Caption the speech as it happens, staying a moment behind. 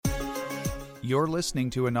You're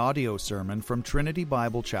listening to an audio sermon from Trinity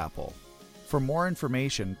Bible Chapel. For more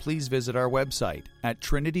information, please visit our website at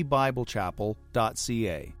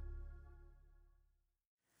trinitybiblechapel.ca.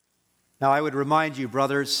 Now I would remind you,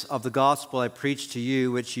 brothers, of the gospel I preached to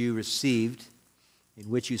you, which you received,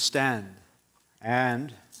 in which you stand,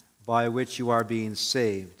 and by which you are being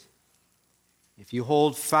saved, if you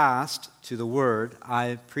hold fast to the word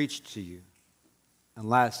I preached to you,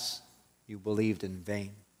 unless you believed in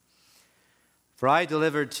vain. For I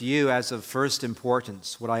delivered to you as of first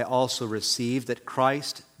importance what I also received, that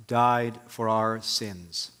Christ died for our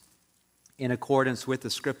sins, in accordance with the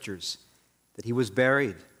Scriptures, that he was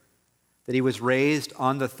buried, that he was raised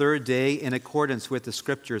on the third day in accordance with the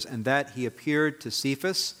Scriptures, and that he appeared to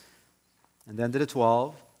Cephas, and then to the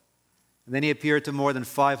 12, and then he appeared to more than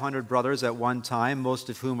 500 brothers at one time, most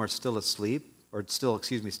of whom are still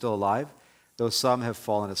alive, though some have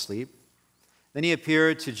fallen asleep. Then he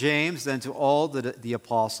appeared to James, then to all the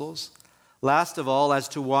apostles. Last of all, as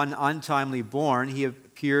to one untimely born, he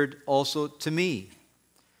appeared also to me.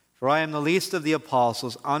 For I am the least of the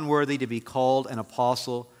apostles, unworthy to be called an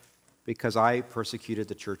apostle, because I persecuted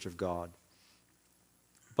the church of God.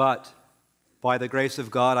 But by the grace of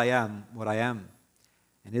God I am what I am,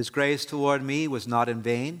 and his grace toward me was not in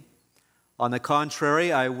vain. On the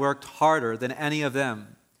contrary, I worked harder than any of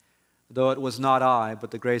them, though it was not I,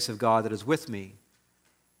 but the grace of God that is with me.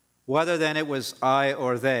 Whether then it was I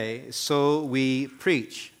or they, so we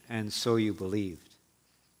preach, and so you believed.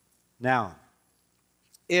 Now,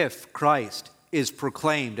 if Christ is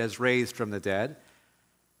proclaimed as raised from the dead,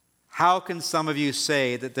 how can some of you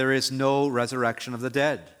say that there is no resurrection of the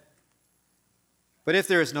dead? But if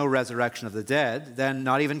there is no resurrection of the dead, then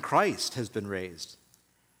not even Christ has been raised.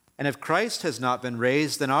 And if Christ has not been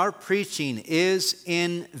raised, then our preaching is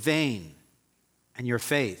in vain, and your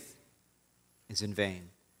faith is in vain.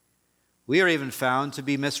 We are even found to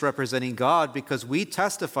be misrepresenting God, because we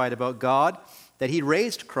testified about God that he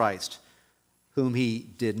raised Christ, whom he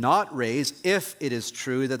did not raise, if it is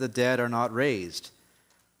true that the dead are not raised.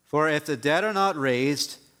 For if the dead are not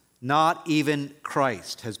raised, not even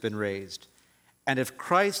Christ has been raised. And if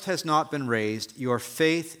Christ has not been raised, your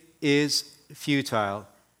faith is futile,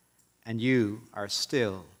 and you are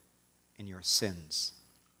still in your sins.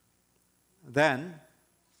 Then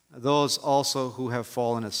those also who have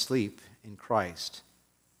fallen asleep in Christ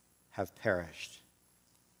have perished.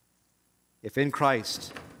 If in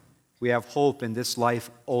Christ we have hope in this life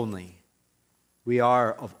only, we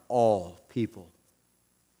are of all people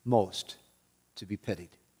most to be pitied.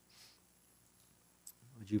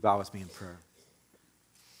 Would you bow with me in prayer?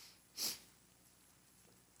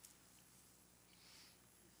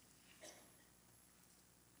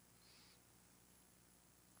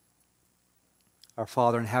 Our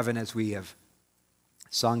Father in heaven, as we have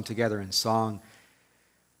sung together in song,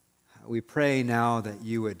 we pray now that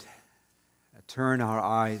you would turn our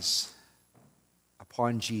eyes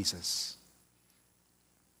upon Jesus.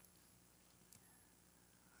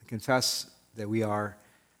 I confess that we are,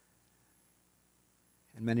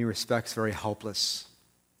 in many respects, very helpless.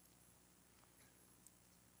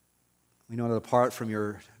 We know that apart from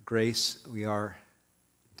your grace, we are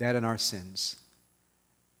dead in our sins.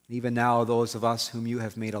 Even now, those of us whom you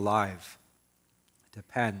have made alive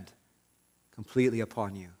depend completely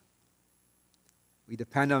upon you. We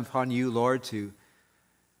depend upon you, Lord, to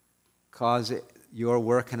cause your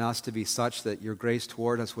work in us to be such that your grace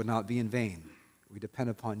toward us would not be in vain. We depend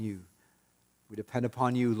upon you. We depend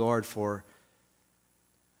upon you, Lord, for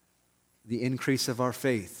the increase of our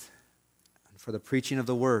faith and for the preaching of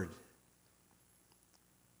the word.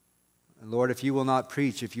 And Lord, if you will not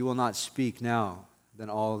preach, if you will not speak now, then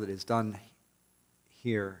all that is done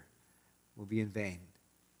here will be in vain.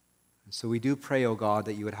 And so we do pray, O God,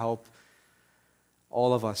 that you would help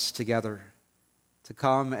all of us together to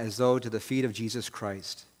come as though to the feet of Jesus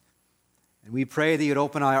Christ. And we pray that you'd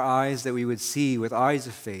open our eyes, that we would see with eyes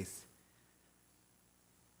of faith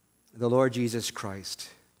the Lord Jesus Christ,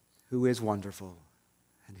 who is wonderful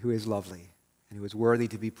and who is lovely and who is worthy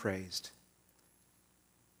to be praised.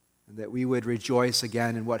 And that we would rejoice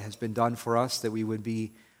again in what has been done for us, that we would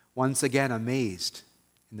be once again amazed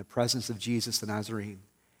in the presence of Jesus the Nazarene,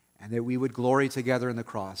 and that we would glory together in the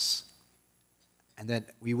cross, and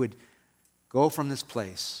that we would go from this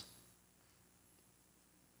place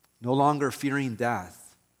no longer fearing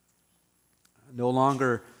death, no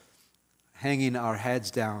longer hanging our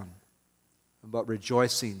heads down, but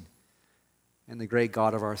rejoicing in the great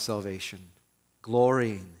God of our salvation,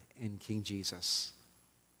 glorying in King Jesus.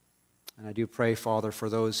 And I do pray, Father, for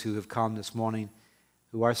those who have come this morning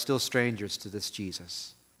who are still strangers to this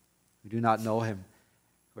Jesus, who do not know him,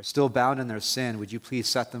 who are still bound in their sin, would you please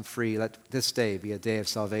set them free? Let this day be a day of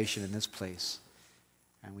salvation in this place.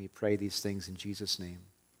 And we pray these things in Jesus' name.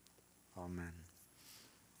 Amen.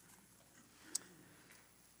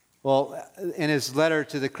 Well, in his letter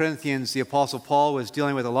to the Corinthians, the Apostle Paul was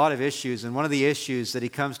dealing with a lot of issues, and one of the issues that he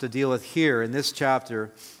comes to deal with here in this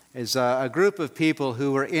chapter is a group of people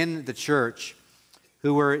who were in the church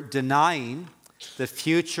who were denying the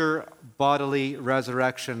future bodily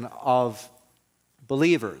resurrection of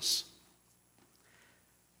believers.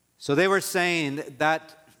 So they were saying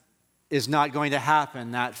that is not going to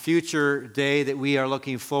happen, that future day that we are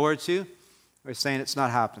looking forward to. We're saying it's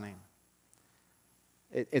not happening.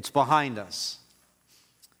 It's behind us.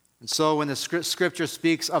 And so when the scripture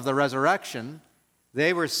speaks of the resurrection,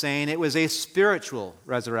 they were saying it was a spiritual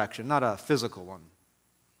resurrection, not a physical one.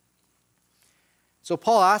 So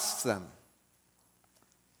Paul asks them,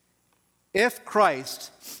 if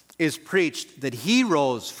Christ is preached that he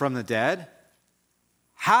rose from the dead,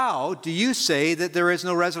 how do you say that there is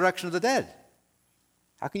no resurrection of the dead?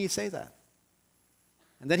 How can you say that?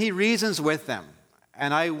 And then he reasons with them.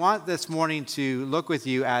 And I want this morning to look with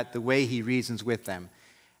you at the way he reasons with them.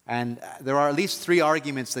 And there are at least 3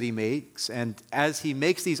 arguments that he makes. And as he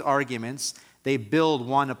makes these arguments, they build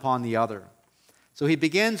one upon the other. So he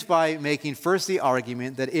begins by making first the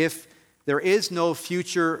argument that if there is no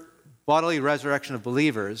future bodily resurrection of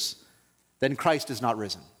believers, then Christ is not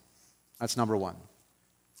risen. That's number 1.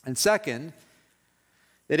 And second,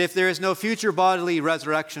 that if there is no future bodily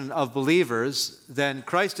resurrection of believers, then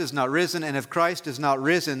Christ is not risen. And if Christ is not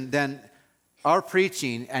risen, then our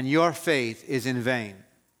preaching and your faith is in vain.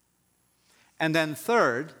 And then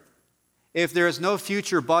third, if there is no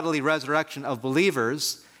future bodily resurrection of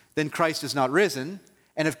believers, then Christ is not risen.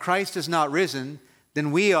 And if Christ is not risen,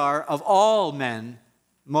 then we are, of all men,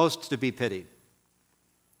 most to be pitied.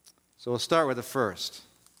 So we'll start with the first.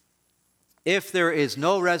 If there is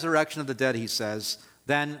no resurrection of the dead, he says,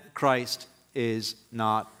 then Christ is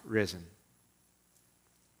not risen.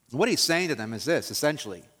 And what he's saying to them is this,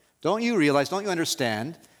 essentially. Don't you realize, don't you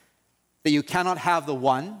understand that you cannot have the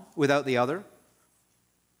one without the other?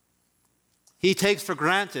 He takes for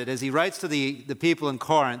granted, as he writes to the people in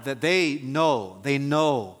Corinth, that they know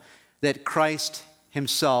that Christ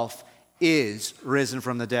himself is risen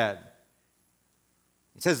from the dead.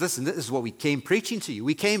 He says, listen, this is what we came preaching to you.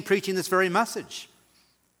 We came preaching this very message.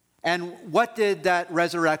 And what did that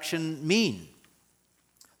resurrection mean?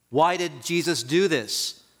 Why did Jesus do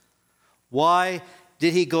this? Why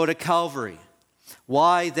did he go to Calvary?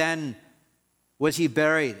 Why then was he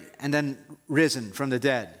buried and then risen from the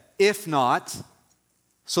dead? If not,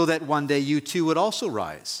 so that one day you too would also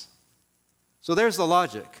rise. So there's the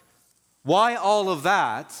logic. Why all of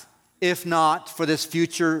that, if not for this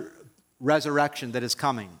future resurrection that is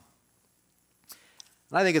coming?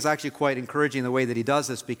 And I think it's actually quite encouraging the way that he does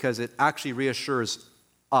this, because it actually reassures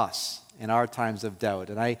us in our times of doubt.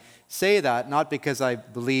 And I say that not because I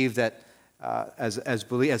believe that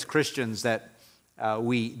as Christians that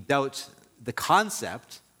we doubt the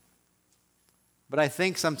concept, but I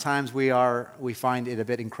think sometimes we find it a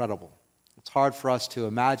bit incredible. It's hard for us to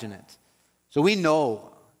imagine it. So we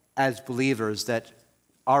know as believers that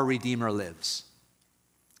our Redeemer lives.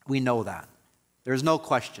 We know that. There's no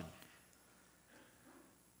question.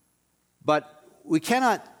 But we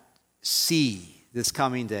cannot see this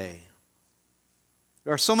coming day.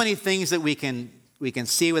 There are so many things that we can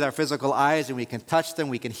see with our physical eyes, and we can touch them,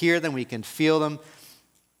 we can hear them, we can feel them.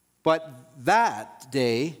 But that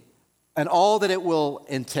day, and all that it will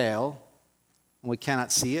entail, we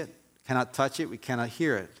cannot see it, cannot touch it, we cannot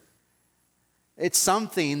hear it. It's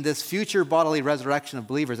something, this future bodily resurrection of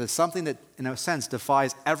believers is something that, in a sense,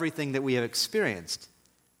 defies everything that we have experienced.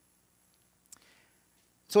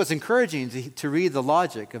 So it's encouraging to read the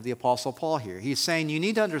logic of the Apostle Paul here. He's saying you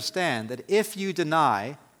need to understand that if you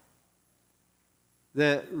deny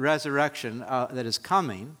the resurrection that is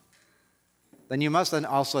coming, then you must then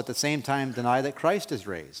also at the same time deny that Christ is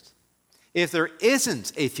raised. If there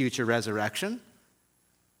isn't a future resurrection,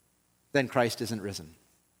 then Christ isn't risen.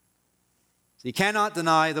 So you cannot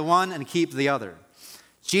deny the one and keep the other.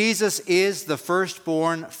 Jesus is the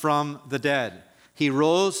firstborn from the dead. He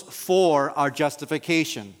rose for our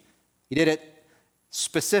justification. He did it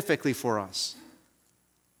specifically for us.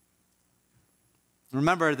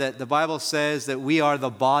 Remember that the Bible says that we are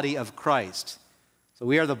the body of Christ. So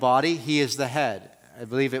we are the body, he is the head. I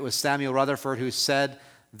believe it was Samuel Rutherford who said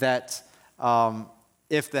that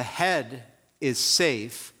if the head is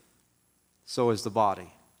safe, so is the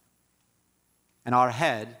body. And our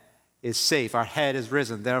head is safe. Our head is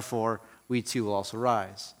risen. Therefore, we too will also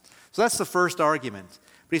rise. So that's the first argument.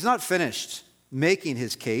 But he's not finished. making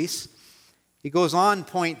his case, he goes on,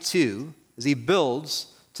 point 2, as he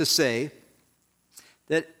builds to say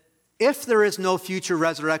that if there is no future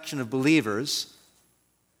resurrection of believers,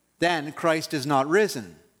 then Christ is not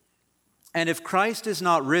risen. And if Christ is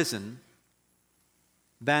not risen,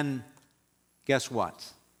 then guess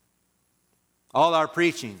what? All our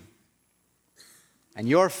preaching and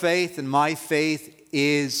your faith and my faith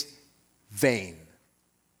is vain.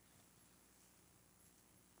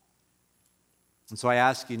 And so I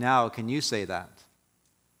ask you now, can you say that?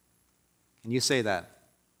 Can you say that?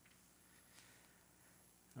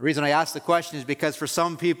 The reason I ask the question is because for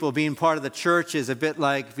some people, being part of the church is a bit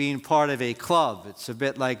like being part of a club. It's a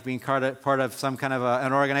bit like being part of some kind of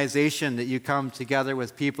an organization that you come together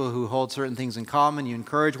with people who hold certain things in common. You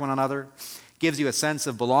encourage one another. Gives you a sense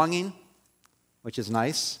of belonging, which is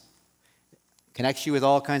nice. Connects you with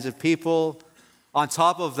all kinds of people. On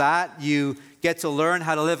top of that, you get to learn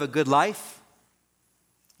how to live a good life.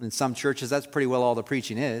 In some churches, that's pretty well all the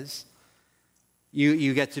preaching is.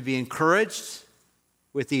 You get to be encouraged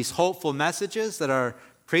with these hopeful messages that are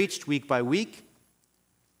preached week by week.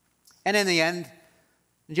 And in the end,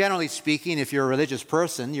 generally speaking, if you're a religious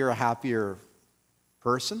person, you're a happier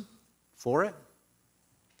person for it.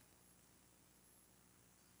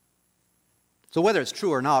 So whether it's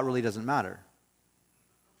true or not really doesn't matter.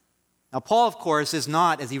 Now, Paul, of course, is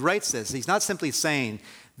not, as he writes this, he's not simply saying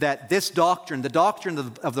that this doctrine, the doctrine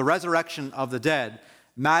of the resurrection of the dead,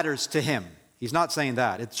 matters to him. He's not saying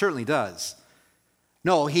that. It certainly does.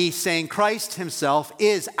 No, he's saying Christ himself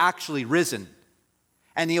is actually risen.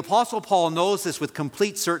 And the Apostle Paul knows this with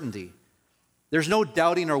complete certainty. There's no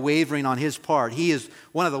doubting or wavering on his part. He is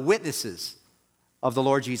one of the witnesses of the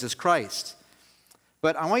Lord Jesus Christ.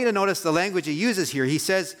 But I want you to notice the language he uses here. He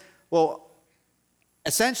says, well,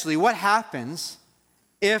 essentially, what happens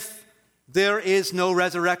if there is no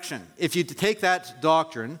resurrection? If you take that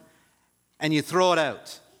doctrine and you throw it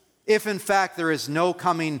out, if in fact there is no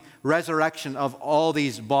coming resurrection of all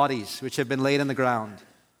these bodies which have been laid in the ground,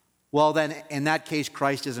 well then in that case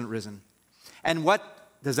Christ isn't risen. And what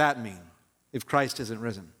does that mean if Christ isn't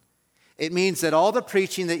risen? It means that all the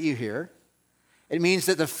preaching that you hear, it means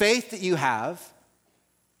that the faith that you have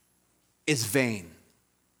is vain.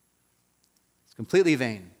 It's completely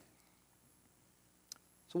vain.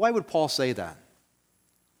 So why would Paul say that?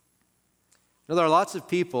 There are lots of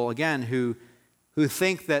people, again, who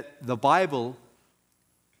think that the Bible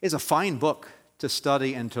is a fine book to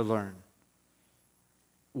study and to learn,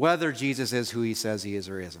 whether Jesus is who he says he is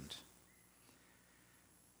or isn't.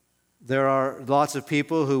 There are lots of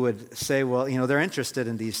people who would say, well, they're interested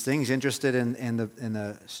in these things, interested in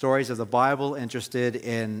the stories of the Bible, interested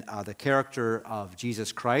in the character of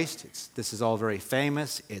Jesus Christ. This is all very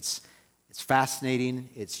famous. It's fascinating.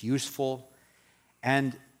 It's useful.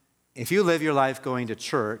 And if you live your life going to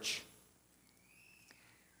church,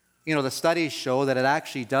 the studies show that it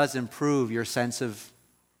actually does improve your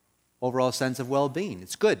overall sense of well-being.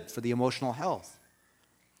 It's good for the emotional health.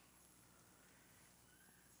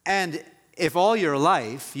 And if all your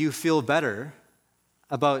life you feel better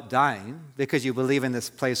about dying because you believe in this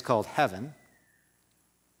place called heaven,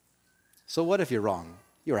 so what if you're wrong?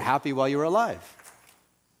 You were happy while you were alive.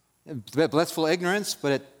 Blissful ignorance,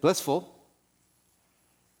 but it's blissful.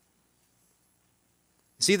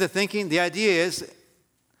 See the thinking? The idea is,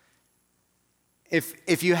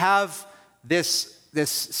 if you have this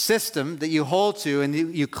system that you hold to and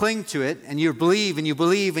you cling to it and you believe and you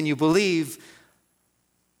believe and you believe,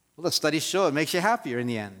 well, the studies show it makes you happier in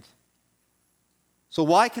the end. So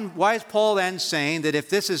why is Paul then saying that if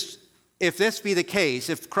this be the case,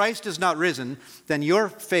 if Christ is not risen, then your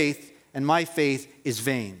faith and my faith is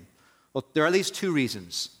vain? Well, there are at least two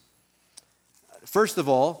reasons. First of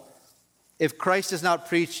all, if Christ is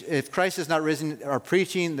not risen, our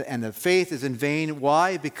preaching and the faith is in vain.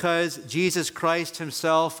 Why? Because Jesus Christ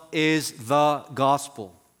himself is the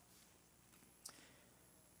gospel.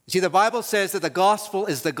 See, the Bible says that the gospel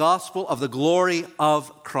is the gospel of the glory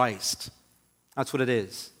of Christ. That's what it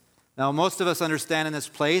is. Now, most of us understand in this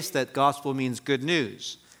place that gospel means good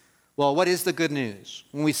news. Well, what is the good news?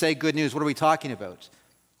 When we say good news, what are we talking about?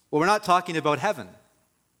 Well, we're not talking about heaven,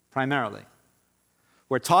 primarily.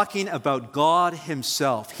 We're talking about God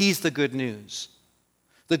himself. He's the good news.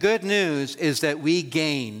 The good news is that we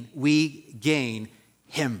gain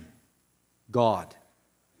him, God.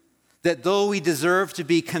 That though we deserve to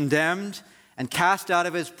be condemned and cast out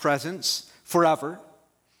of his presence forever,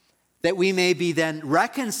 that we may be then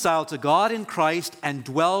reconciled to God in Christ and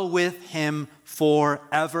dwell with him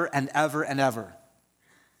forever and ever and ever.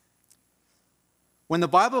 When the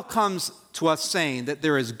Bible comes to us saying that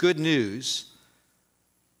there is good news,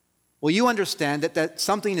 well, you understand that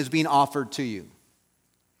something is being offered to you.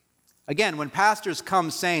 Again, when pastors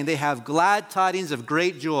come saying they have glad tidings of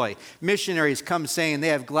great joy, missionaries come saying they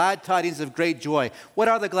have glad tidings of great joy. What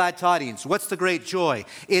are the glad tidings? What's the great joy?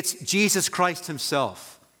 It's Jesus Christ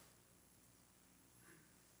himself.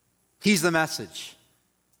 He's the message.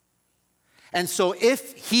 And so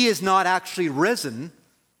if he is not actually risen,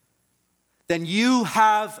 then you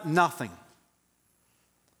have nothing.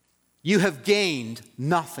 You have gained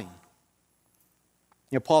nothing.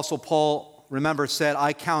 The Apostle Paul, remember, said,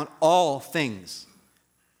 I count all things,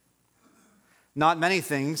 not many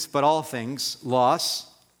things, but all things,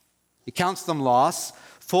 loss. He counts them loss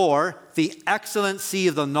for the excellency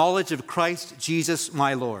of the knowledge of Christ Jesus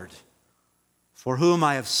my Lord, for whom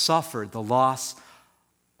I have suffered the loss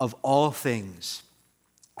of all things,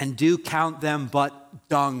 and do count them but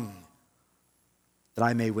dung, that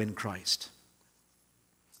I may win Christ.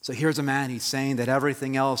 So here's a man, he's saying that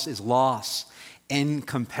everything else is loss in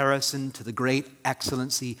comparison to the great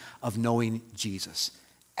excellency of knowing Jesus.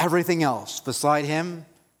 Everything else beside him,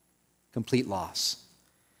 complete loss.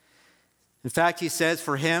 In fact, he says,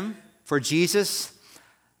 for him, for Jesus,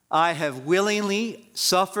 I have willingly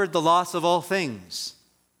suffered the loss of all things.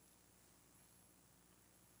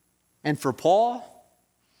 And for Paul,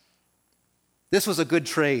 this was a good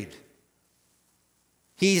trade.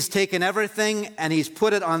 He's taken everything and he's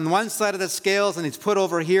put it on one side of the scales and he's put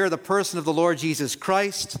over here the person of the Lord Jesus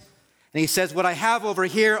Christ. And he says, what I have over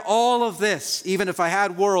here, all of this, even if I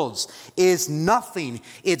had worlds, is nothing.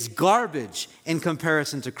 It's garbage in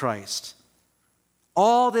comparison to Christ.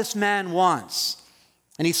 All this man wants,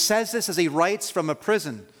 and he says this as he writes from a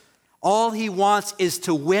prison, all he wants is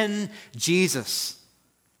to win Jesus.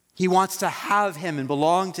 He wants to have him and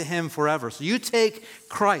belong to him forever. So you take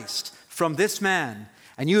Christ from this man,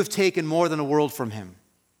 and you have taken more than a world from him.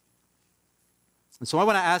 And so I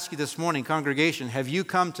want to ask you this morning, congregation, have you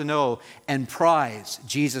come to know and prize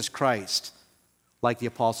Jesus Christ like the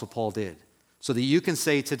Apostle Paul did? So that you can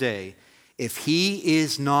say today, if he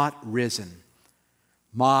is not risen,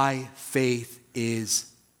 my faith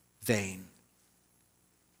is vain.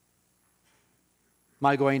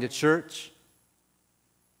 My going to church,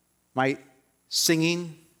 my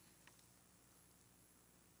singing,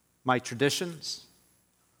 my traditions,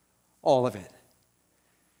 all of it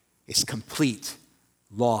is complete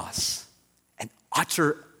loss and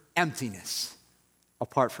utter emptiness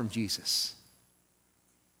apart from Jesus.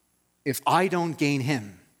 If I don't gain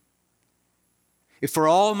him, if for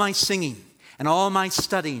all my singing and all my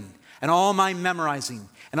studying and all my memorizing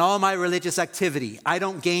and all my religious activity, I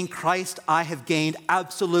don't gain Christ, I have gained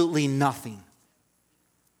absolutely nothing.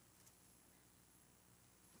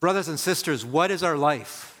 Brothers and sisters, what is our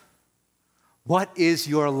life? What is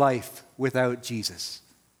your life without Jesus?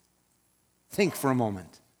 Think for a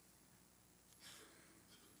moment.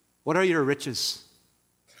 What are your riches?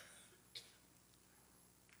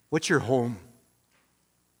 What's your home?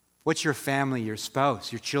 What's your family, your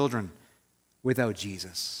spouse, your children without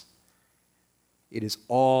Jesus? It is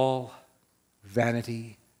all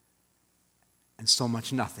vanity and so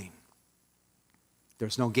much nothing.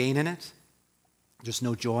 There's no gain in it. There's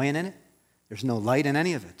no joy in it. There's no light in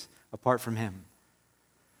any of it apart from him.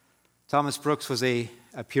 Thomas Brooks was a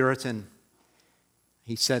Puritan.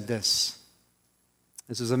 He said this.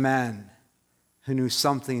 This is a man who knew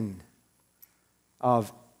something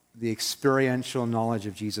of the experiential knowledge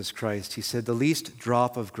of Jesus Christ. He said, the least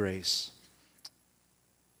drop of grace,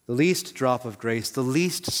 the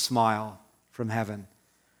least smile from heaven,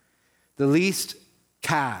 the least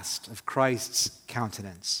cast of Christ's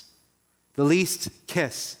countenance, the least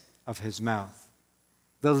kiss of his mouth,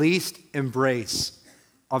 the least embrace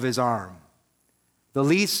of his arm, the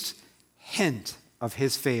least hint of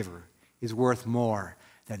his favor is worth more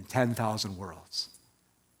than 10,000 worlds.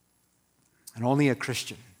 And only a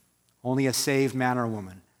Christian, only a saved man or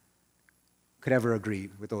woman could ever agree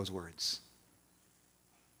with those words.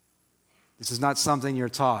 This is not something you're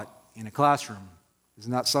taught in a classroom. This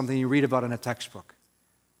is not something you read about in a textbook.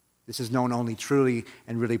 This is known only truly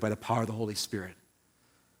and really by the power of the Holy Spirit.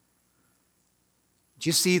 Do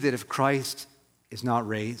you see that if Christ is not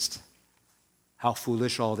raised, how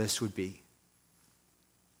foolish all this would be?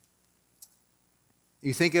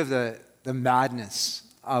 You think of the madness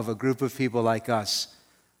of a group of people like us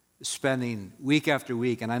spending week after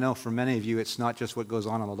week, and I know for many of you it's not just what goes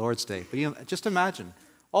on the Lord's Day, but just imagine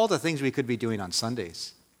all the things we could be doing on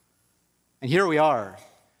Sundays. And here we are,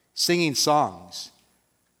 singing songs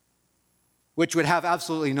which would have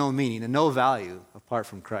absolutely no meaning and no value apart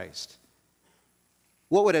from Christ.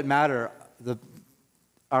 What would it matter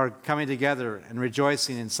are coming together and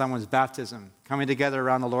rejoicing in someone's baptism, coming together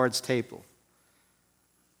around the Lord's table.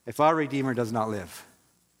 If our Redeemer does not live,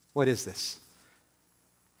 what is this?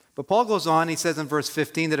 But Paul goes on, he says in verse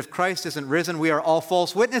 15 that if Christ isn't risen, we are all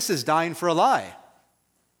false witnesses dying for a lie.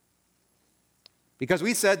 Because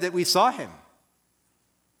we said that we saw him.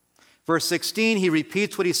 Verse 16, he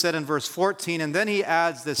repeats what he said in verse 14, and then he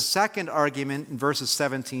adds this second argument in verses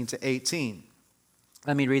 17 to 18.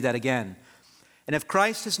 Let me read that again. And if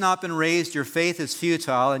Christ has not been raised, your faith is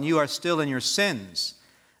futile, and you are still in your sins.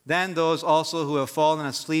 Then those also who have fallen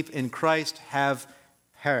asleep in Christ have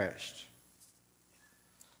perished.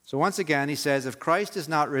 So once again, he says, if Christ is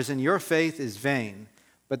not risen, your faith is vain.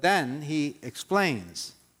 But then he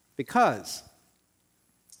explains, because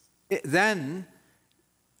then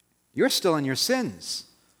you're still in your sins.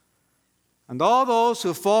 And all those who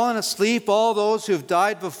have fallen asleep, all those who have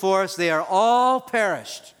died before us, they are all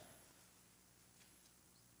perished.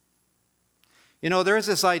 You know, there is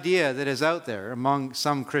this idea that is out there among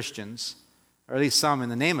some Christians, or at least some in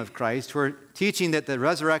the name of Christ, who are teaching that the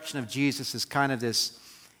resurrection of Jesus is kind of this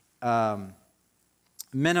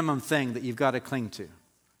minimum thing that you've got to cling to.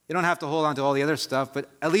 You don't have to hold on to all the other stuff, but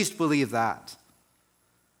at least believe that.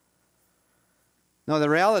 No, the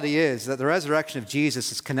reality is that the resurrection of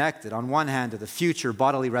Jesus is connected, on one hand, to the future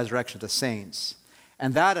bodily resurrection of the saints.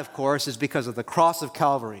 And that, of course, is because of the cross of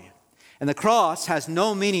Calvary. And the cross has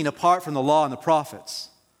no meaning apart from the law and the prophets.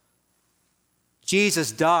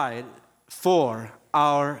 Jesus died for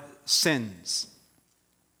our sins.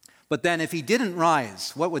 But then if he didn't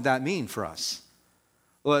rise, what would that mean for us?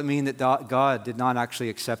 Well, it would mean that God did not actually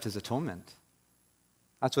accept his atonement.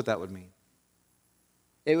 That's what that would mean.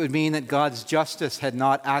 It would mean that God's justice had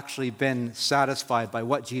not actually been satisfied by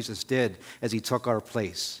what Jesus did as he took our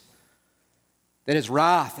place. That his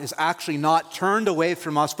wrath is actually not turned away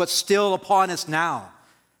from us, but still upon us now.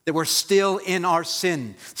 That we're still in our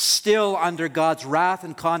sin, still under God's wrath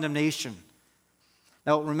and condemnation.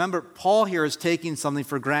 Now remember, Paul here is taking something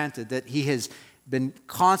for granted that he has been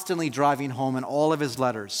constantly driving home in all of his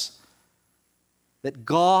letters. That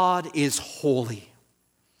God is holy.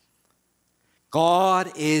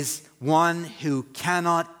 God is one who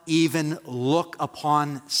cannot even look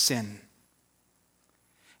upon sin.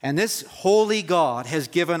 And this holy God has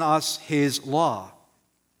given us his law.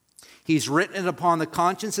 He's written it upon the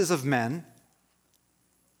consciences of men,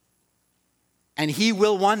 and he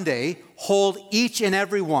will one day hold each and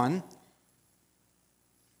every one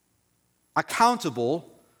accountable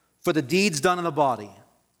for the deeds done in the body.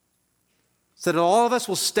 So that all of us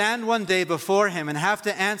will stand one day before him and have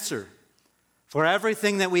to answer for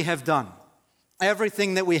everything that we have done,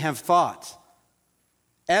 everything that we have thought,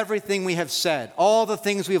 everything we have said, all the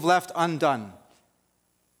things we've left undone.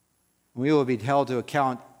 We will be held to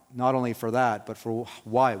account not only for that, but for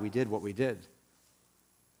why we did what we did.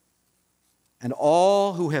 And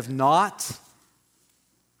all who have not,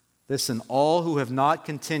 listen, all who have not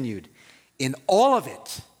continued in all of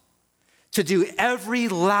it to do every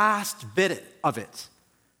last bit of it,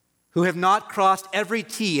 who have not crossed every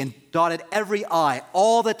T and dotted every I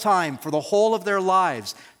all the time for the whole of their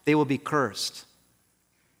lives, they will be cursed.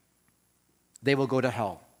 They will go to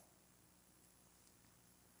hell.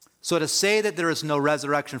 So to say that there is no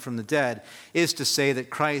resurrection from the dead is to say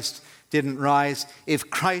that Christ didn't rise. If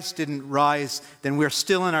Christ didn't rise, then we're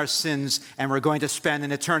still in our sins and we're going to spend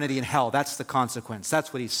an eternity in hell. That's the consequence.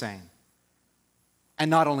 That's what he's saying.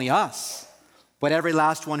 And not only us, but every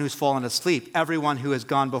last one who's fallen asleep, everyone who has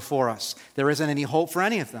gone before us. There isn't any hope for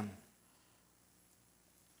any of them.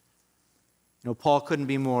 You know, Paul couldn't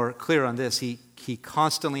be more clear on this. He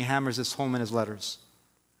constantly hammers this home in his letters.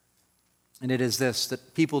 And it is this,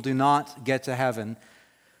 that people do not get to heaven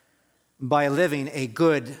by living a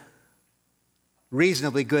good,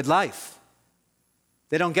 reasonably good life.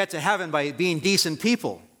 They don't get to heaven by being decent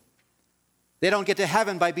people. They don't get to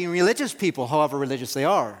heaven by being religious people, however religious they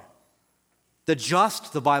are. The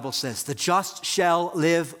just, the Bible says, the just shall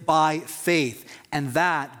live by faith, and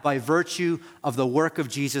that by virtue of the work of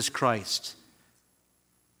Jesus Christ.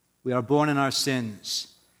 We are born in our sins,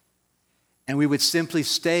 and we would simply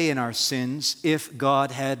stay in our sins if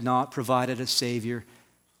God had not provided a Savior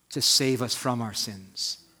to save us from our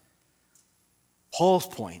sins. Paul's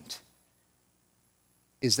point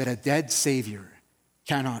is that a dead Savior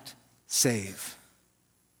cannot save.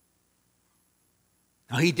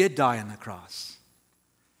 Now, he did die on the cross,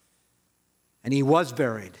 and he was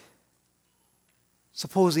buried.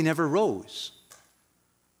 Suppose he never rose.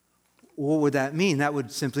 What would that mean? That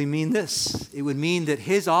would simply mean this. It would mean that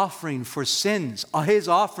his offering for sins, his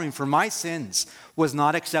offering for my sins, was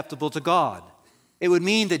not acceptable to God. It would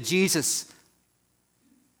mean that Jesus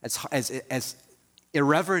as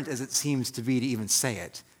irreverent as it seems to be to even say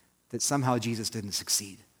it, that somehow Jesus didn't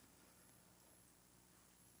succeed.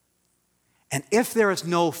 And if there is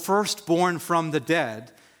no firstborn from the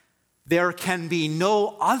dead, there can be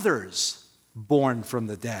no others born from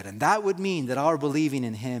the dead. And that would mean that our believing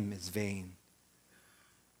in him is vain.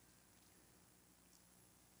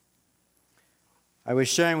 I was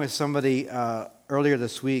sharing with somebody earlier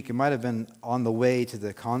this week, it might have been on the way to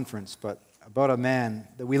the conference, but about a man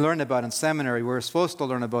that we learned about in seminary. We were supposed to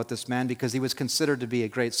learn about this man because he was considered to be a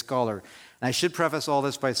great scholar. And I should preface all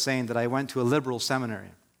this by saying that I went to a liberal seminary.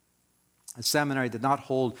 A seminary did not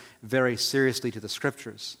hold very seriously to the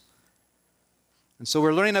scriptures. And so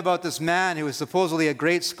we're learning about this man who was supposedly a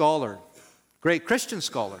great scholar, great Christian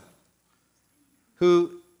scholar,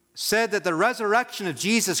 who said that the resurrection of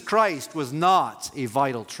Jesus Christ was not a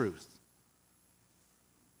vital truth.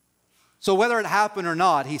 So whether it happened or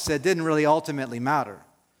not, he said, didn't really ultimately matter.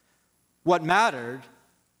 What mattered,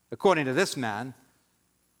 according to this man,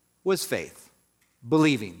 was faith,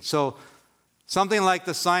 believing. So something like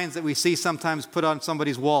the signs that we see sometimes put on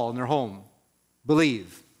somebody's wall in their home.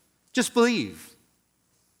 Believe. Just believe.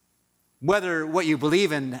 Whether what you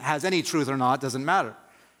believe in has any truth or not doesn't matter.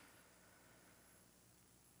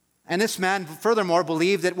 And this man, furthermore,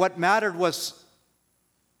 believed that what mattered was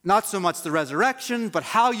not so much the resurrection, but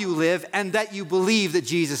how you live, and that you believe that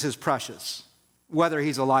Jesus is precious, whether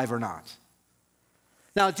he's alive or not.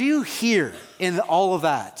 Now, do you hear in all of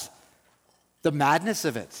that the madness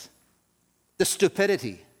of it, the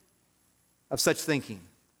stupidity of such thinking?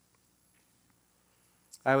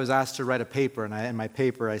 I was asked to write a paper, and in my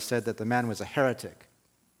paper I said that the man was a heretic.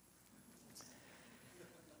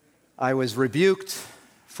 I was rebuked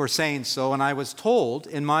for saying so, and I was told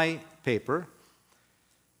in my paper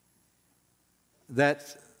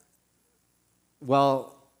that,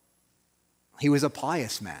 well, he was a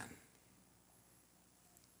pious man.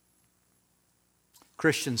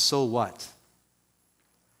 Christian, so what?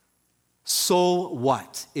 So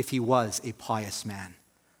what if he was a pious man?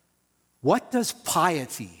 What does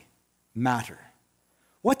piety matter?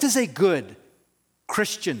 What does a good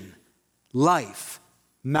Christian life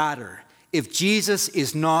matter if Jesus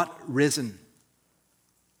is not risen?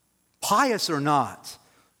 Pious or not,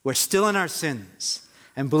 we're still in our sins,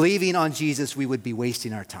 and believing on Jesus, we would be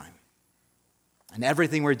wasting our time. And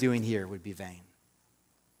everything we're doing here would be vain.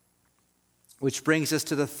 Which brings us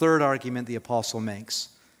to the third argument the apostle makes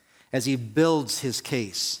as he builds his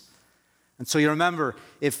case. And so you remember,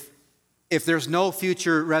 if there's no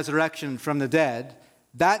future resurrection from the dead,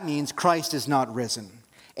 that means Christ is not risen.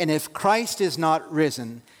 And if Christ is not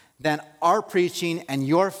risen, then our preaching and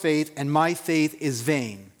your faith and my faith is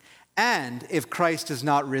vain. And if Christ is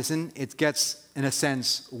not risen, it gets, in a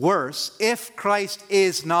sense, worse. If Christ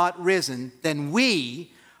is not risen, then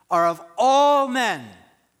we are of all men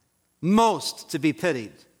most to be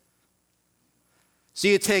pitied. So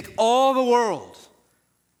you take all the world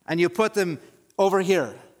and you put them over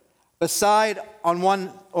here, beside on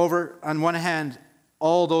one hand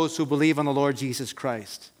all those who believe on the Lord Jesus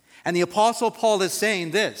Christ. And the Apostle Paul is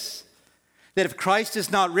saying this, that if Christ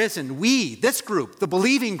is not risen, we, this group, the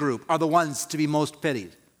believing group, are the ones to be most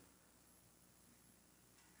pitied.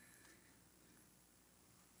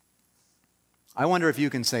 I wonder if you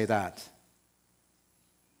can say that.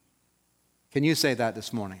 Can you say that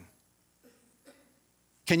this morning?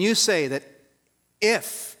 Can you say that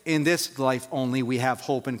if in this life only we have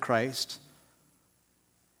hope in Christ,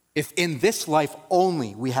 if in this life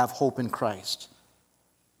only we have hope in Christ,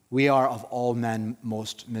 we are of all men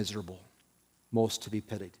most miserable, most to be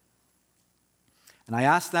pitied? And I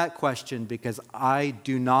ask that question because I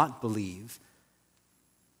do not believe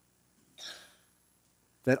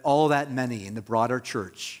that all that many in the broader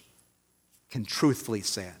church can truthfully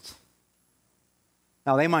say it.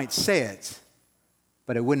 Now, they might say it,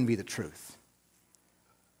 but it wouldn't be the truth.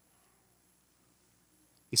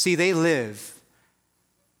 You see, they live,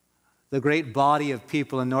 the great body of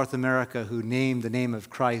people in North America who name the name of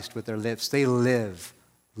Christ with their lips, they live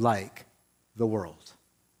like the world.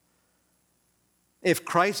 If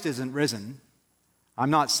Christ isn't risen, I'm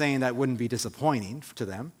not saying that wouldn't be disappointing to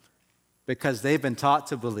them, because they've been taught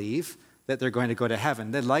to believe that they're going to go to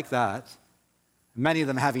heaven. They'd like that. Many of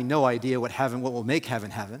them having no idea what will make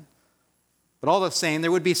heaven heaven. But all the same,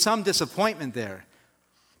 there would be some disappointment there.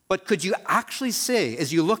 But could you actually say,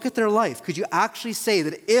 as you look at their life, could you actually say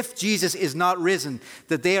that if Jesus is not risen,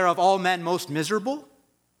 that they are of all men most miserable?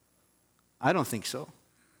 I don't think so.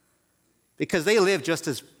 Because they live just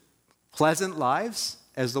as pleasant lives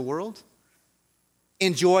as the world,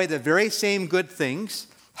 enjoy the very same good things,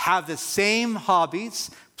 have the same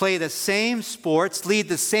hobbies, play the same sports, lead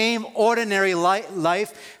the same ordinary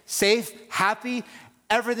life, safe, happy.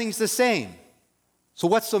 Everything's the same. So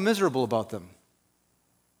what's so miserable about them?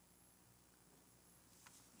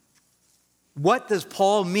 What does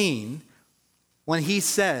Paul mean when he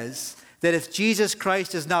says that if Jesus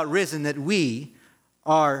Christ is not risen, that we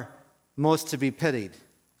are most to be pitied?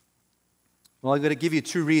 Well, I'm going to give you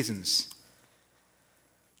two reasons.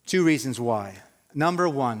 Two reasons why. Number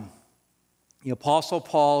one, the Apostle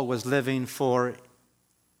Paul was living for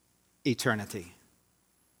eternity.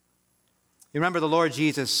 You remember the Lord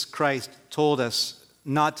Jesus Christ told us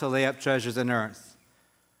not to lay up treasures on earth.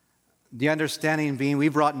 The understanding being we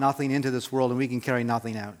brought nothing into this world and we can carry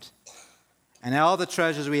nothing out. And all the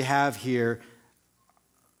treasures we have here,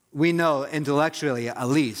 we know intellectually at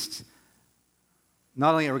least,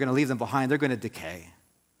 not only are we going to leave them behind, they're going to decay.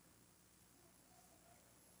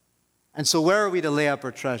 And so where are we to lay up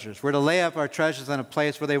our treasures? We're to lay up our treasures in a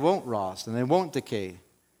place where they won't rust and they won't decay,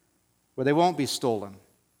 where they won't be stolen.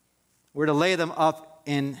 We're to lay them up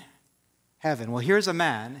in heaven. Well, here's a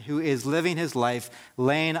man who is living his life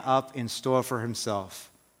laying up in store for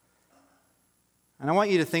himself. And I want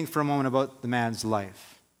you to think for a moment about the man's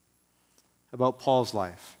life, about Paul's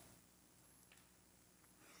life.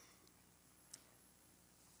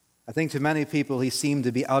 I think to many people he seemed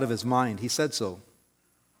to be out of his mind. He said so.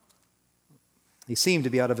 He seemed to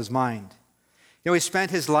be out of his mind. You know, he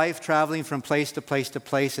spent his life traveling from place to place to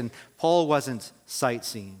place, and Paul wasn't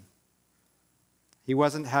sightseeing. He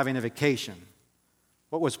wasn't having a vacation.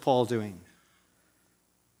 What was Paul doing?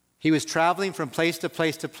 He was traveling from place to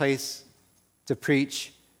place to place to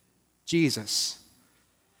preach Jesus.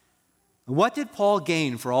 What did Paul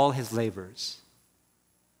gain for all his labors?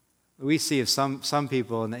 We see of some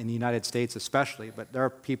people in the United States especially, but there are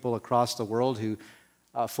people across the world who,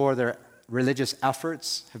 for their religious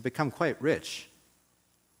efforts, have become quite rich.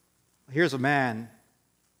 Here's a man,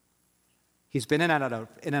 he's been in and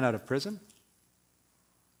out of prison.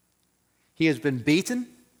 He has been beaten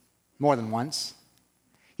more than once.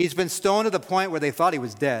 He's been stoned to the point where they thought he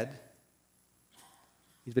was dead.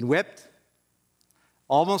 He's been whipped,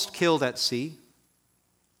 almost killed at sea.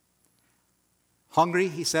 Hungry,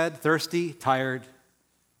 he said, thirsty, tired.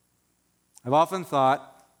 I've often thought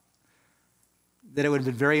that it would have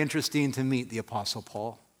been very interesting to meet the Apostle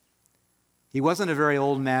Paul. He wasn't a very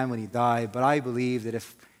old man when he died, but I believe that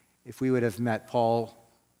if we would have met Paul,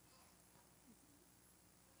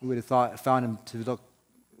 we would have found him to look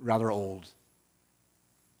rather old.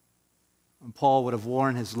 And Paul would have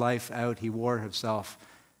worn his life out. He wore himself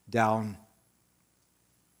down.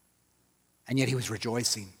 And yet he was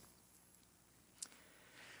rejoicing.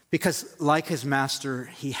 Because like his master,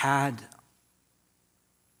 he had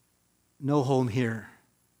no home here,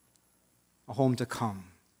 a home to come.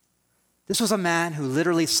 This was a man who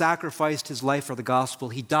literally sacrificed his life for the gospel.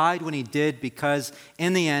 He died when he did because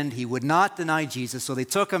in the end he would not deny Jesus. So they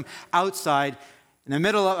took him outside in the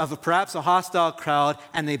middle of perhaps a hostile crowd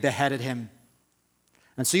and they beheaded him.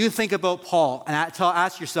 And so you think about Paul and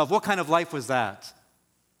ask yourself, what kind of life was that?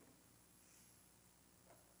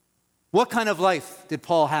 What kind of life did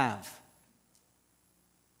Paul have?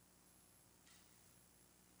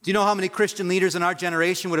 Do you know how many Christian leaders in our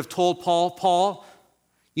generation would have told Paul,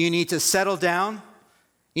 you need to settle down.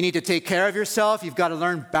 You need to take care of yourself. You've got to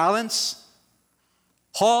learn balance.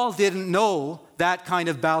 Paul didn't know that kind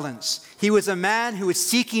of balance. He was a man who was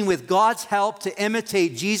seeking with God's help to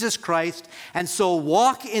imitate Jesus Christ and so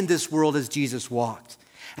walk in this world as Jesus walked.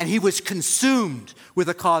 And he was consumed with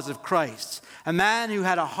the cause of Christ. A man who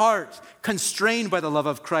had a heart constrained by the love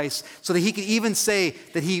of Christ so that he could even say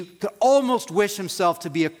that he could almost wish himself to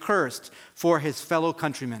be accursed for his fellow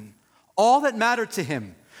countrymen. All that mattered to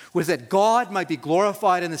him was that God might be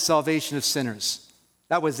glorified in the salvation of sinners.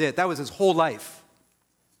 That was it. That was his whole life.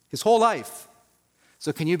 His whole life.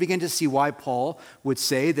 So can you begin to see why Paul would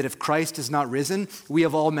say that if Christ is not risen, we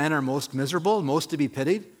of all men are most miserable, most to be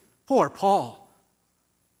pitied? Poor Paul.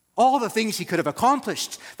 All the things he could have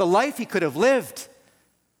accomplished, the life he could have lived.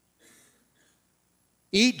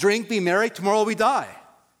 Eat, drink, be merry, tomorrow we die.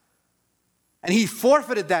 And he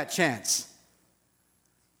forfeited that chance.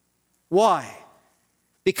 Why?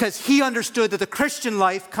 Because he understood that the Christian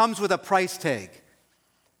life comes with a price tag.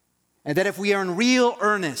 And that if we are in real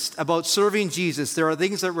earnest about serving Jesus, there are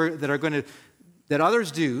things that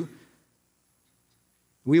others do,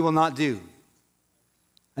 we will not do.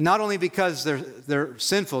 And not only because they're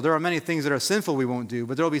sinful, there are many things that are sinful we won't do,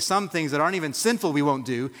 but there will be some things that aren't even sinful we won't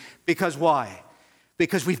do. Because why?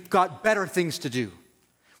 Because we've got better things to do.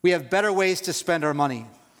 We have better ways to spend our money.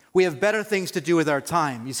 We have better things to do with our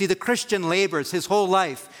time. You see, the Christian labors his whole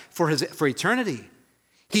life for eternity.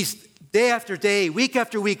 He's day after day, week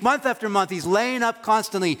after week, month after month, he's laying up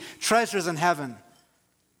constantly treasures in heaven.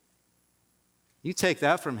 You take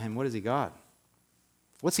that from him, what has he got?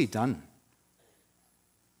 What's he done?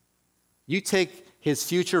 You take his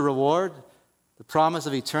future reward, the promise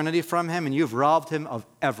of eternity from him, and you've robbed him of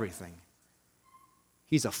everything.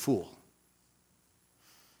 He's a fool.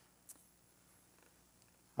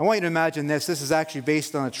 I want you to imagine this. This is actually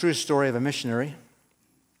based on a true story of a missionary.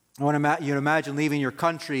 I want you to imagine leaving your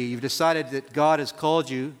country. You've decided that God has called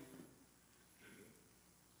you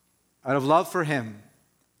out of love for him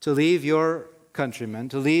to leave your countrymen,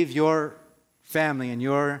 to leave your family and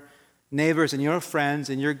your neighbors and your friends,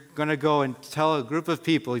 and you're going to go and tell a group of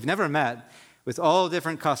people you've never met with all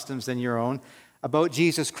different customs than your own about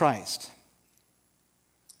Jesus Christ.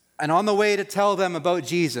 And on the way to tell them about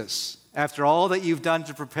Jesus, after all that you've done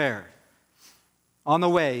to prepare, on the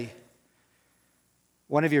way,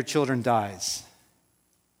 one of your children dies.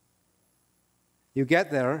 You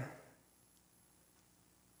get there,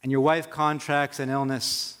 and your wife contracts an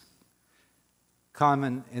illness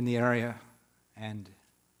common in the area, and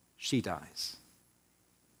she dies.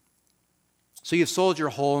 So you've sold your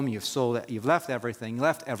home, you've left everything,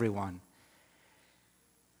 left everyone,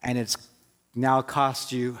 and it's now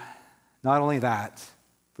cost you not only that,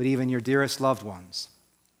 but even your dearest loved ones.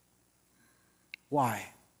 Why?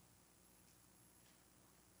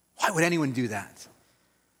 Why would anyone do that?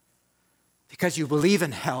 Because you believe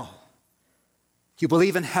in hell. You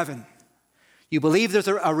believe in heaven. You believe there's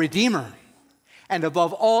a Redeemer. And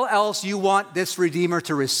above all else, you want this Redeemer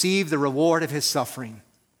to receive the reward of his suffering.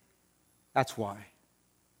 That's why. I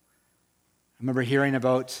remember hearing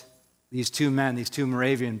about these two men, these two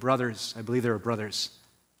Moravian brothers, I believe they were brothers,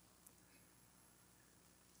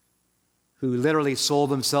 who literally sold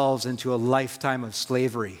themselves into a lifetime of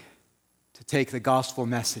slavery to take the gospel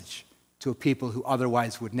message to a people who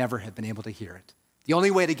otherwise would never have been able to hear it. The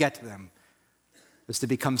only way to get to them was to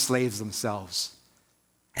become slaves themselves.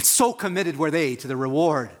 And so committed were they to the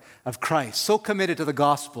reward of Christ, so committed to the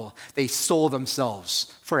gospel, they sold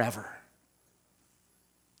themselves forever.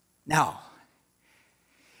 Now,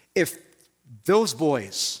 if those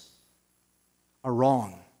boys are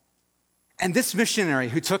wrong, and this missionary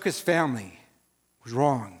who took his family was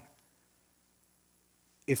wrong,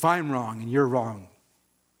 if I'm wrong and you're wrong,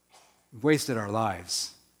 we've wasted our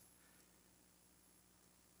lives.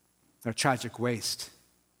 They're a tragic waste.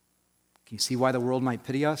 Can you see why the world might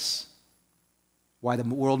pity us? Why the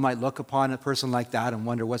world might look upon a person like that and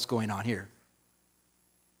wonder what's going on here?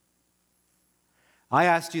 I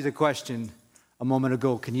asked you the question a moment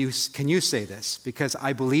ago, can you say this? Because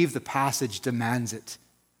I believe the passage demands it.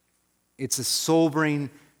 It's a sobering,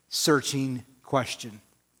 searching question.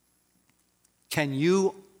 Can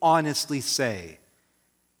you honestly say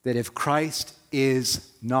that if Christ is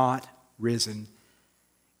not risen,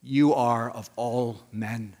 you are of all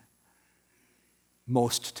men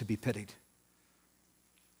most to be pitied?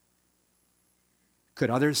 Could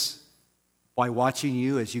others, by watching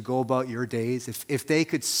you as you go about your days, if they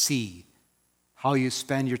could see how you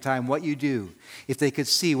spend your time, what you do, if they could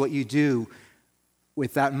see what you do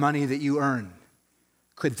with that money that you earn,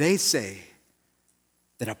 could they say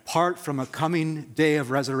that apart from a coming day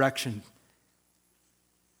of resurrection,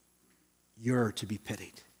 you're to be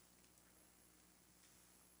pitied?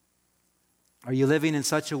 Are you living in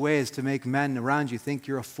such a way as to make men around you think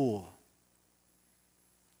you're a fool?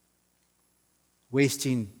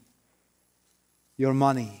 Wasting your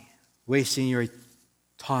money, wasting your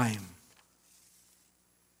time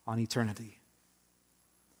on eternity.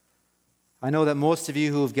 I know that most of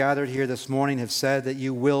you who have gathered here this morning have said that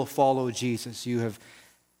you will follow Jesus. You have,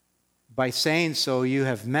 by saying so, you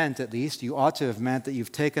have meant, at least, you ought to have meant that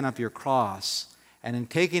you've taken up your cross. And in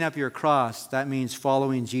taking up your cross, that means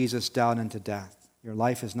following Jesus down into death. Your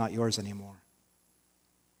life is not yours anymore.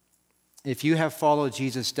 If you have followed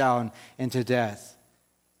Jesus down into death,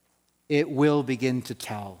 it will begin to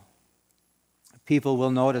tell. People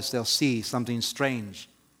will notice, they'll see something strange,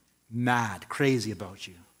 mad, crazy about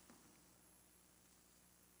you.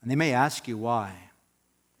 And they may ask you why.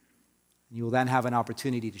 And you will then have an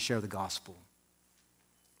opportunity to share the gospel.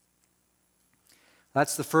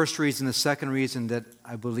 That's the first reason. The second reason that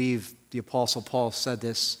I believe the Apostle Paul said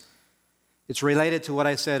this, it's related to what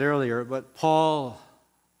I said earlier, but Paul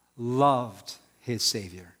loved his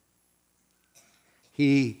Savior.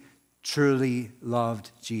 He truly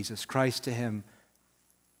loved Jesus. Christ to him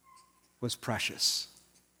was precious.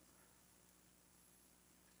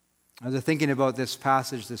 As I was thinking about this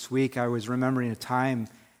passage this week, I was remembering a time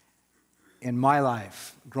in my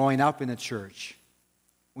life, growing up in the church,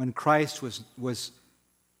 when Christ was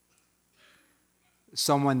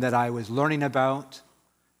someone that I was learning about,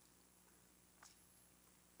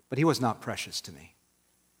 but he was not precious to me.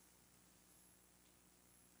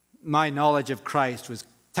 My knowledge of Christ was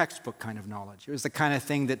textbook kind of knowledge. It was the kind of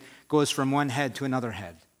thing that goes from one head to another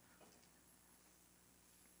head.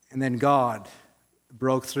 And then God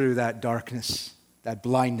broke through that darkness, that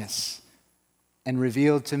blindness, and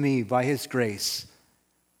revealed to me by his grace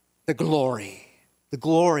the glory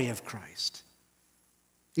of Christ.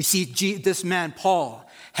 You see, this man, Paul,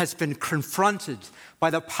 has been confronted by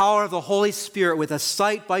the power of the Holy Spirit with a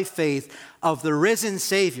sight by faith of the risen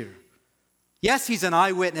Savior. Yes, he's an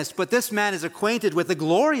eyewitness, but this man is acquainted with the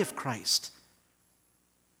glory of Christ.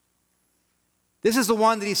 This is the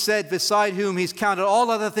one that he said, beside whom he's counted all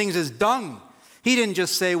other things as dung. He didn't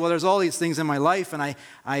just say, well, there's all these things in my life, and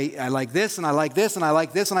I like this, and I like this, and I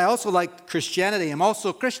like this, and I also like Christianity. I'm also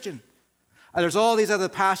a Christian. There's all these other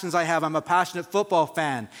passions I have. I'm a passionate football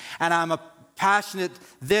fan, and I'm a passionate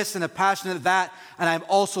this and a passionate that, and I'm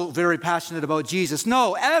also very passionate about Jesus.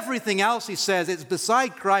 No, everything else, he says, it's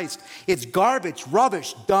beside Christ. It's garbage,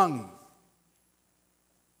 rubbish, dung.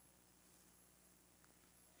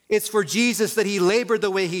 It's for Jesus that he labored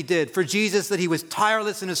the way he did, for Jesus that he was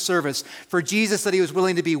tireless in his service, for Jesus that he was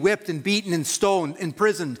willing to be whipped and beaten and stoned,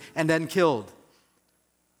 imprisoned, and then killed.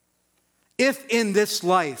 If in this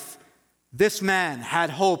life this man had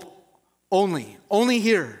hope only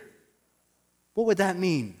here, what would that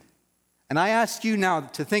mean? And I ask you now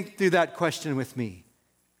to think through that question with me.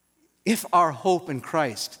 If our hope in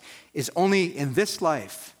Christ is only in this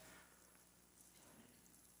life,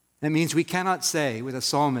 that means we cannot say with a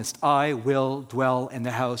psalmist, I will dwell in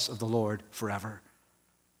the house of the Lord forever.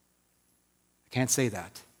 I can't say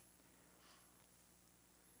that.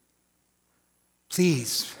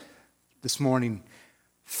 Please, this morning,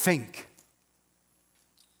 think.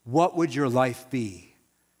 What would your life be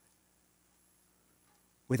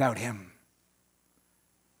without him?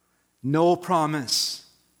 No promise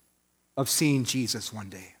of seeing Jesus one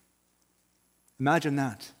day. Imagine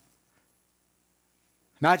that.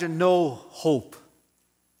 Imagine no hope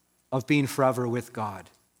of being forever with God.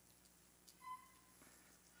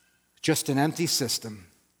 Just an empty system,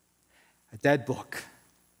 a dead book.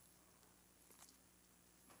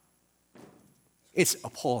 It's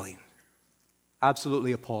appalling,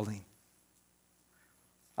 absolutely appalling.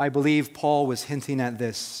 I believe Paul was hinting at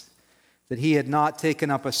this, that he had not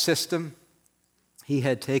taken up a system, he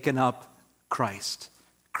had taken up Christ.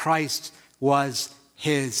 Christ was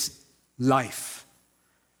his life.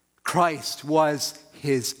 Christ was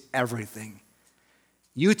his everything.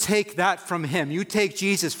 You take that from him, you take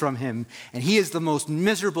Jesus from him, and he is the most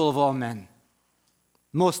miserable of all men,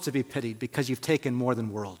 most to be pitied, because you've taken more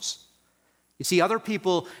than worlds. You see, other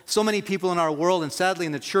people, so many people in our world, and sadly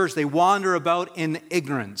in the church, they wander about in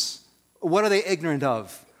ignorance. What are they ignorant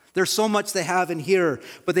of? There's so much they have in here,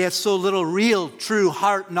 but they have so little real, true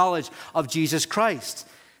heart knowledge of Jesus Christ.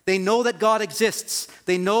 They know that God exists.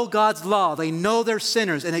 They know God's law. They know they're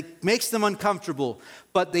sinners, and it makes them uncomfortable.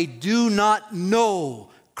 But they do not know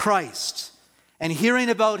Christ. And hearing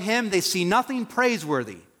about him, they see nothing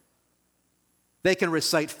praiseworthy. They can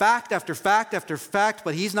recite fact after fact after fact,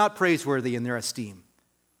 but he's not praiseworthy in their esteem.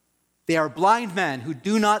 They are blind men who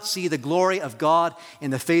do not see the glory of God in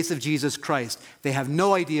the face of Jesus Christ. They have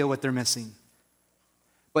no idea what they're missing.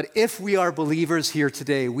 But if we are believers here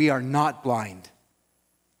today, we are not blind.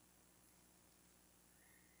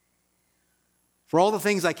 For all the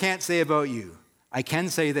things I can't say about you, I can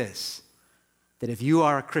say this, that if you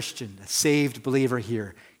are a Christian, a saved believer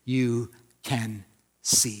here, you can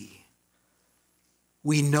see.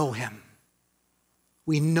 We know him.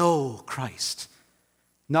 We know Christ,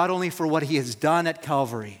 not only for what he has done at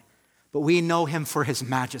Calvary, but we know him for his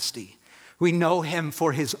majesty. We know him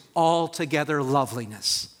for his altogether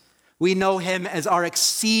loveliness. We know him as our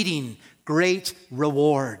exceeding great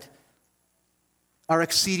reward, our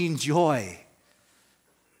exceeding joy.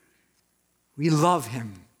 We love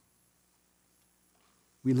him.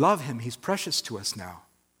 We love him. He's precious to us now.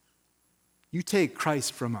 You take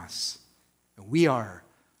Christ from us, and we are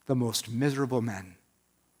the most miserable men,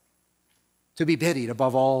 to be pitied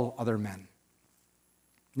above all other men.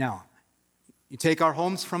 Now, you take our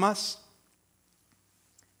homes from us,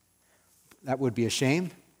 that would be a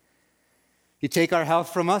shame. You take our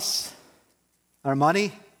health from us, our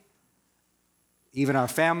money, even our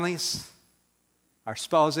families, our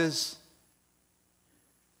spouses,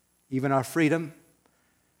 even our freedom,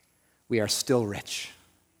 we are still rich.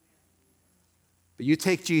 But you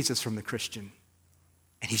take Jesus from the Christian,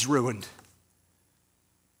 and he's ruined.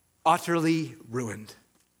 Utterly ruined.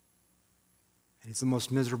 And he's the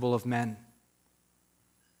most miserable of men.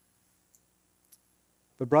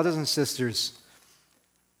 But brothers and sisters,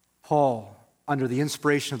 Paul, under the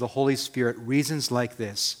inspiration of the Holy Spirit, reasons like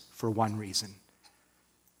this for one reason.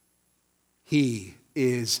 He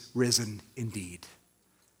is risen indeed.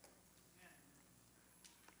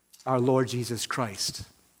 Our Lord Jesus Christ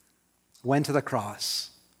went to the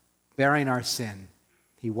cross, bearing our sin.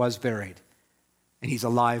 He was buried, and he's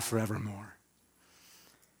alive forevermore.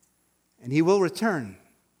 And he will return.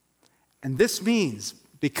 And this means,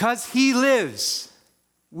 because he lives,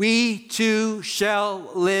 we too shall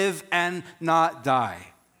live and not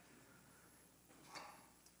die.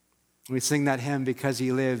 We sing that hymn, because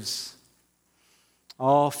he lives,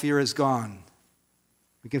 all fear is gone.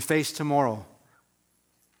 We can face tomorrow.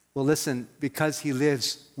 Well, listen, because he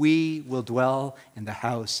lives, we will dwell in the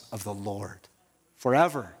house of the Lord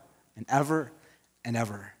forever and ever and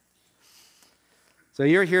ever. So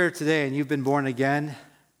you're here today and you've been born again.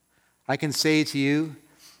 I can say to you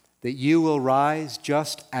that you will rise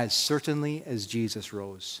just as certainly as Jesus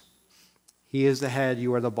rose. He is the head,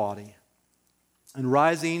 you are the body. And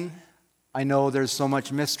rising, I know there's so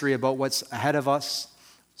much mystery about what's ahead of us,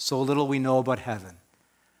 so little we know about heaven.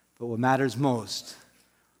 But what matters most,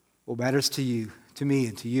 what matters to you, to me,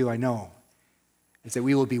 and to you, I know, is that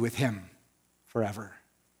we will be with him forever.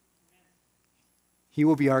 He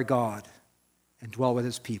will be our God and dwell with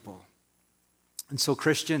his people. And so,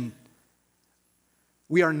 Christian,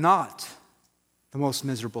 we are not the most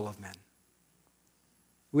miserable of men.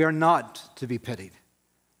 We are not to be pitied,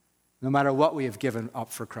 no matter what we have given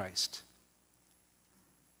up for Christ.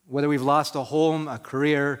 Whether we've lost a home, a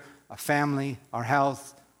career, a family, our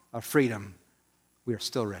health, our freedom, we are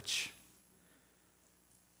still rich.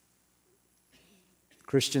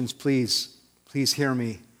 Christians, please hear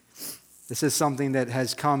me. This is something that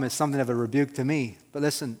has come as something of a rebuke to me. But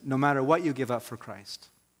listen, no matter what you give up for Christ,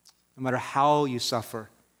 no matter how you suffer,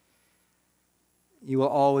 you will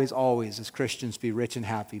always, always, as Christians, be rich and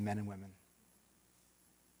happy men and women.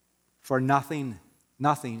 For nothing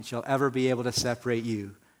shall ever be able to separate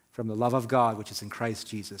you from the love of God which is in Christ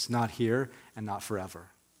Jesus, not here and not forever.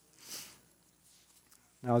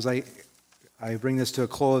 Now, as I bring this to a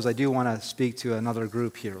close, I do want to speak to another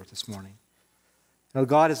group here this morning. Now,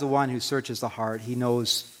 God is the one who searches the heart. He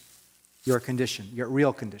knows your condition, your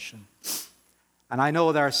real condition. And I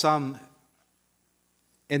know there are some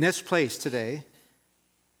in this place today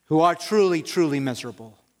who are truly, truly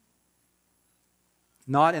miserable.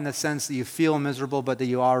 Not in the sense that you feel miserable, but that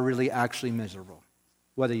you are really actually miserable,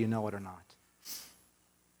 whether you know it or not.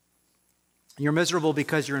 You're miserable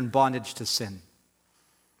because you're in bondage to sin.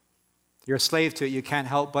 You're a slave to it. You can't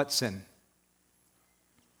help but sin.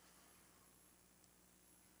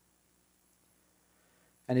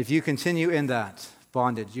 And if you continue in that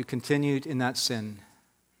bondage, you continue in that sin,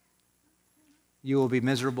 you will be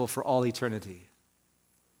miserable for all eternity.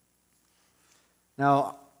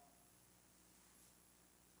 Now,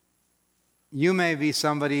 you may be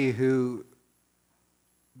somebody who,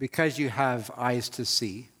 because you have eyes to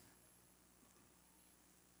see,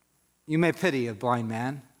 you may pity a blind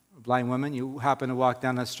man, a blind woman. You happen to walk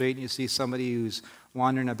down the street and you see somebody who's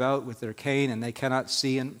wandering about with their cane and they cannot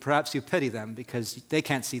see, and perhaps you pity them because they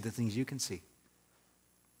can't see the things you can see.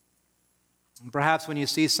 And perhaps when you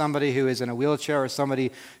see somebody who is in a wheelchair or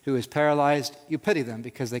somebody who is paralyzed, you pity them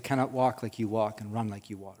because they cannot walk like you walk and run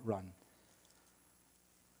like you run.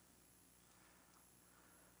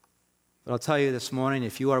 But I'll tell you this morning,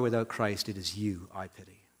 if you are without Christ, it is you I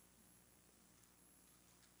pity.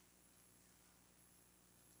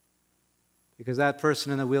 Because that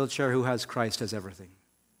person in the wheelchair who has Christ has everything.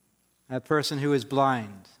 That person who is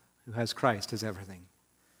blind, who has Christ, has everything.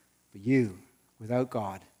 But you, without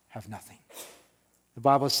God, have nothing. The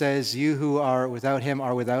Bible says, you who are without him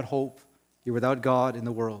are without hope. You're without God in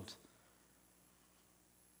the world.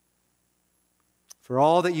 For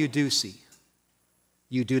all that you do see,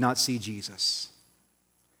 you do not see Jesus.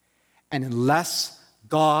 And unless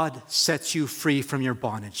God sets you free from your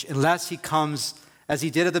bondage, unless he comes, as he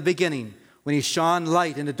did at the beginning, when he shone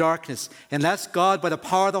light into darkness, unless God, by the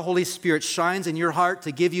power of the Holy Spirit, shines in your heart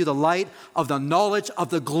to give you the light of the knowledge of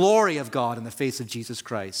the glory of God in the face of Jesus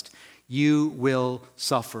Christ, you will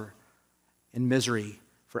suffer in misery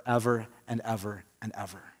forever and ever and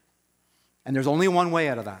ever. And there's only one way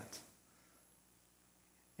out of that.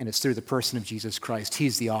 And it's through the person of Jesus Christ.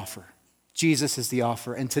 He's the offer. Jesus is the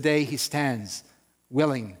offer. And today he stands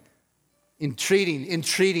willing, entreating,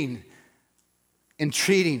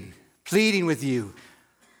 pleading with you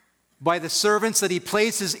by the servants that he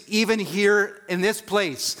places even here in this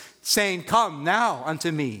place, saying, come now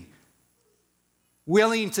unto me.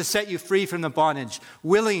 Willing to set you free from the bondage.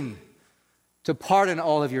 Willing to pardon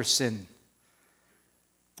all of your sin.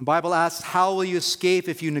 The Bible asks, how will you escape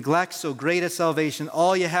if you neglect so great a salvation?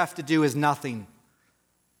 All you have to do is nothing,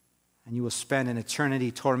 and you will spend an eternity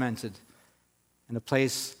tormented in a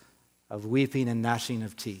place of weeping and gnashing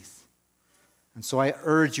of teeth. And so I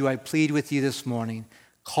urge you, I plead with you this morning,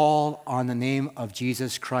 call on the name of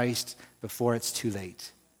Jesus Christ before it's too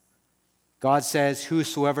late. God says,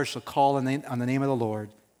 whosoever shall call on the name of the Lord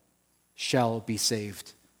shall be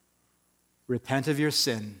saved. Repent of your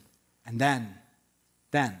sin, and then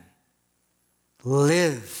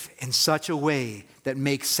live in such a way that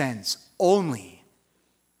makes sense only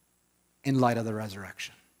in light of the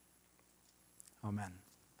resurrection. Amen.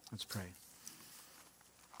 Let's pray.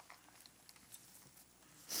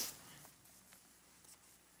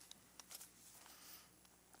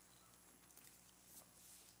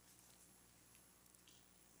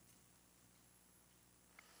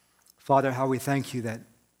 Father, how we thank you that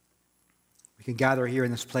we can gather here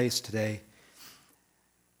in this place today,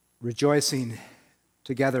 rejoicing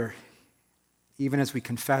together, even as we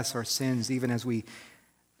confess our sins, even as we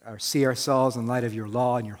see ourselves in light of your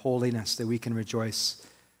law and your holiness, that we can rejoice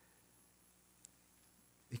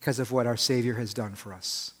because of what our Savior has done for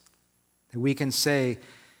us. That we can say,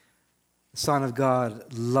 the Son of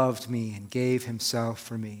God loved me and gave himself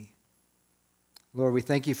for me. Lord, we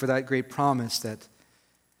thank you for that great promise that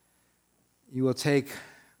you will take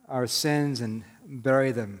our sins and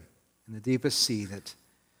bury them in the deepest sea, that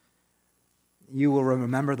you will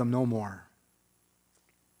remember them no more.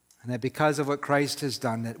 And that because of what Christ has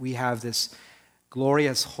done, that we have this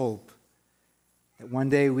glorious hope that one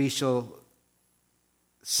day we shall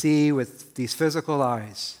see with these physical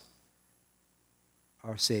eyes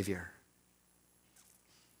our Savior.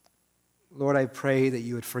 Lord, I pray that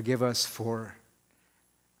you would forgive us for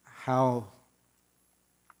how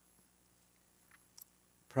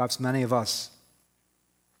perhaps many of us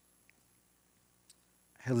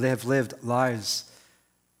have lived lives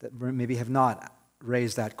that maybe have not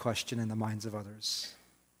raised that question in the minds of others.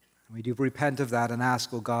 And we do repent of that and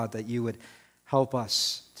ask, oh God, that you would help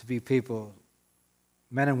us to be people,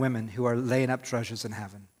 men and women, who are laying up treasures in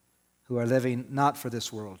heaven, who are living not for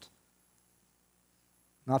this world,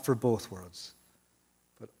 not for both worlds,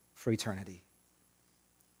 but for eternity.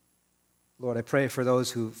 Lord, I pray for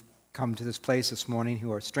those who've come to this place this morning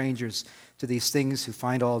who are strangers to these things, who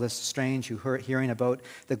find all this strange, who are hearing about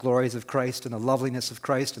the glories of Christ and the loveliness of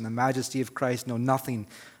Christ and the majesty of Christ, know nothing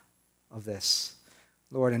of this.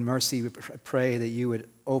 Lord, in mercy, we pray that you would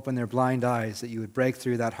open their blind eyes, that you would break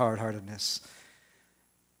through that hard-heartedness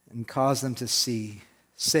and cause them to see,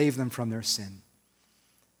 save them from their sin.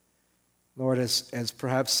 Lord, as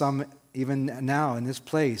perhaps some even now in this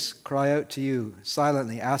place cry out to you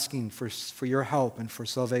silently, asking for your help and for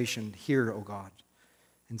salvation, hear, O God,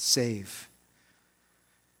 and save.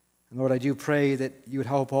 And Lord, I do pray that you would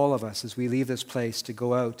help all of us as we leave this place to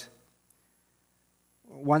go out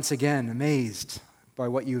once again amazed by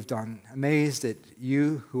what you've done, amazed that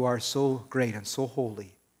you who are so great and so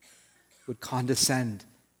holy would condescend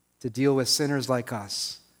to deal with sinners like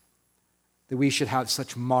us, that we should have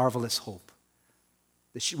such marvelous hope,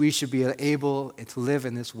 that we should be able to live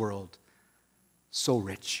in this world so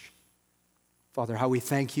rich. Father, how we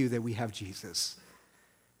thank you that we have Jesus,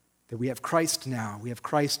 that we have Christ now, we have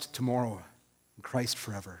Christ tomorrow, and Christ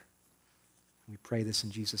forever. We pray this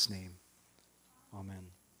in Jesus' name. Amen.